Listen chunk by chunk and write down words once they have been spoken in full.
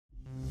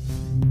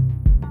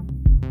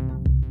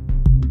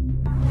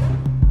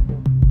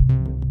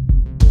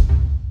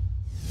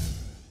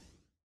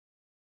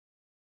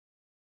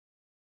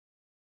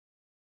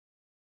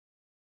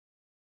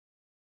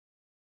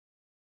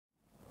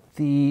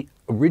The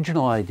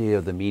original idea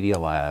of the Media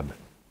Lab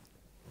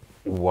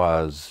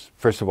was,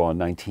 first of all, in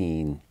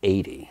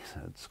 1980,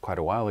 so it's quite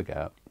a while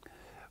ago,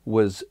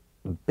 was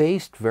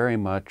based very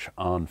much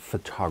on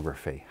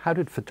photography. How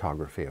did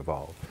photography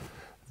evolve?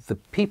 The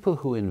people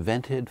who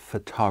invented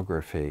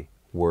photography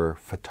were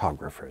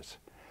photographers.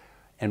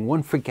 And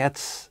one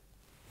forgets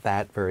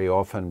that very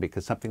often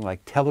because something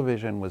like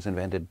television was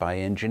invented by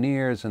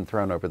engineers and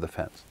thrown over the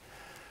fence.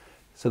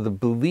 So the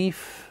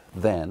belief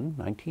then,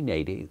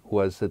 1980,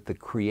 was that the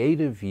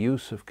creative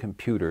use of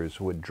computers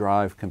would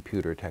drive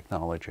computer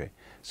technology.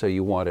 So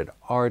you wanted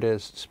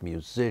artists,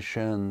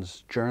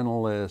 musicians,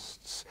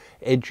 journalists,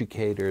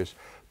 educators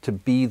to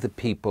be the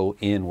people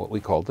in what we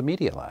called the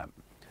Media Lab.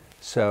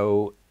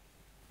 So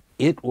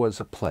it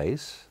was a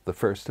place, the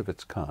first of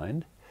its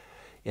kind,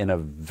 in a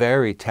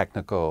very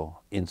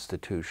technical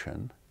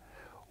institution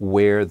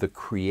where the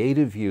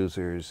creative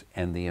users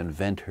and the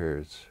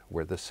inventors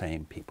were the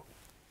same people.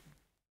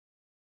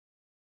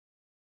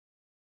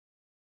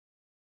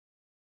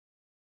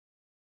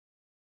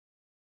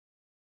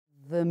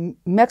 The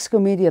Mexico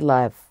Media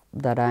Lab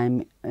that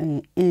I'm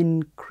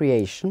in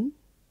creation,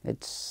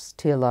 it's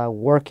still a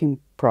work in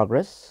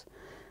progress,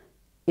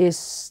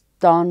 is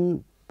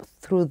done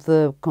through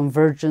the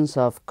convergence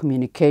of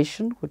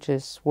communication, which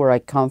is where I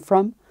come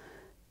from,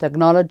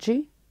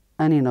 technology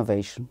and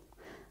innovation.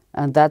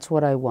 And that's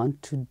what I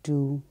want to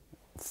do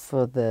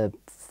for the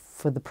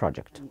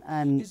project.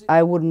 And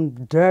I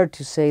wouldn't dare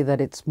to say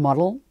that it's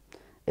model.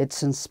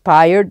 It's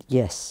inspired,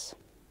 yes,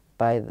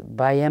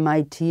 by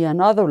MIT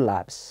and other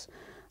labs.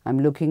 I'm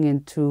looking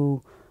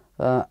into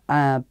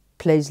a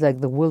place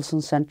like the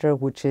Wilson Center,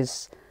 which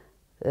is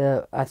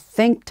a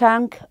think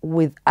tank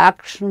with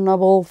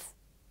actionable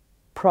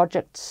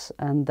projects,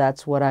 and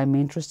that's what I'm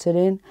interested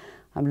in.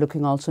 I'm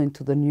looking also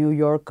into the New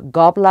York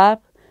Gov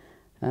Lab.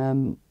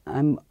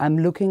 I'm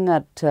looking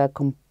at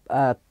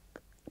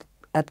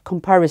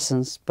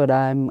comparisons, but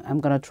I'm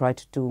going to try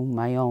to do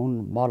my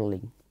own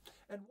modeling.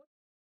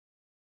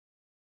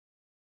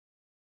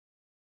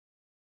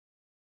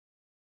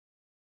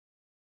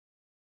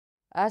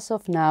 As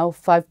of now,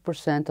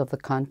 5% of the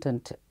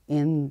content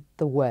in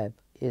the web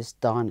is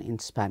done in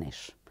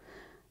Spanish.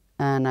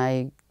 And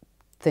I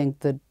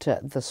think that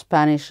the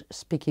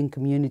Spanish-speaking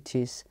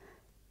communities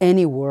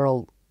anywhere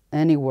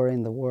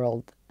in the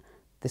world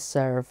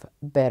deserve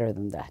better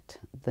than that,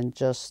 than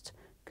just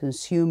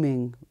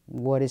consuming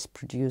what is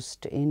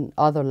produced in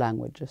other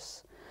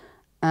languages.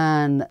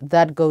 And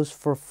that goes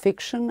for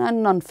fiction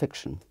and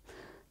nonfiction.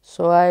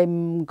 So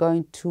I'm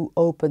going to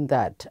open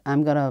that.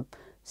 I'm going to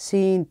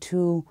see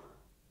into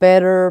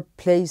better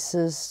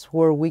places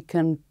where we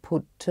can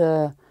put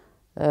the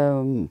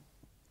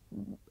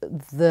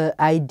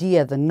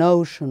idea, the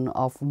notion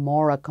of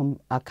more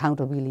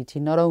accountability,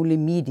 not only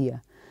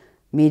media,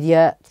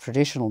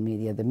 traditional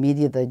media, the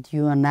media that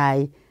you and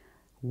I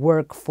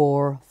work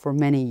for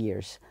many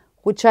years,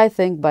 which I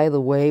think, by the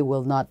way,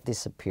 will not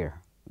disappear.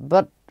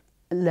 But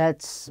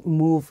let's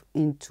move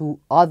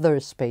into other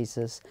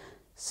spaces,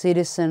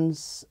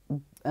 citizens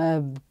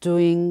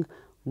doing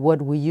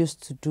what we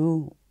used to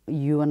do,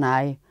 you and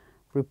I,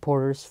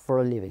 reporters, for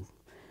a living.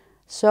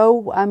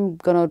 So I'm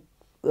going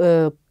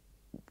to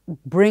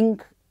bring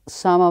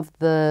some of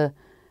the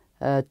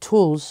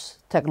tools,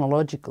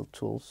 technological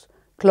tools,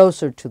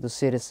 closer to the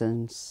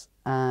citizens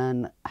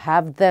and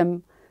have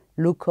them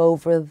look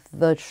over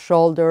the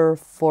shoulder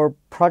for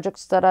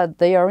projects that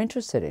they are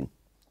interested in.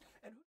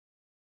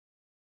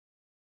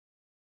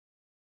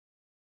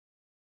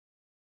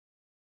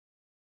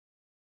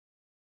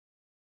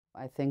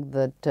 I think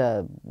that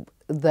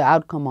the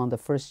outcome on the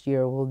first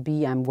year will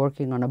be I'm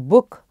working on a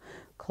book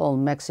called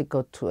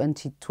Mexico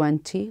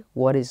 2020,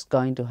 what is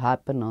going to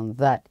happen on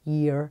that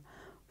year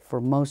for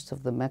most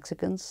of the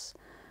Mexicans.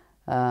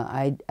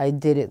 I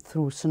did it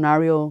through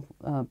scenario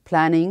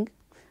planning,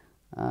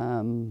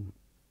 and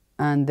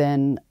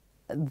then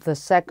the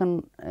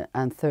second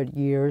and third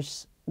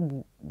years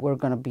we're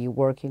going to be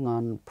working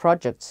on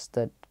projects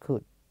that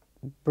could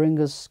bring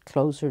us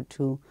closer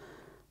to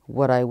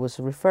what I was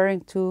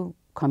referring to,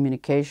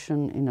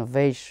 communication,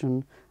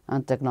 innovation,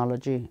 and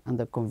technology, and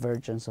the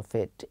convergence of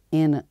it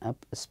in a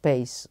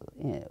space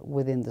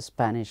within the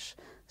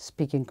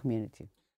Spanish-speaking community.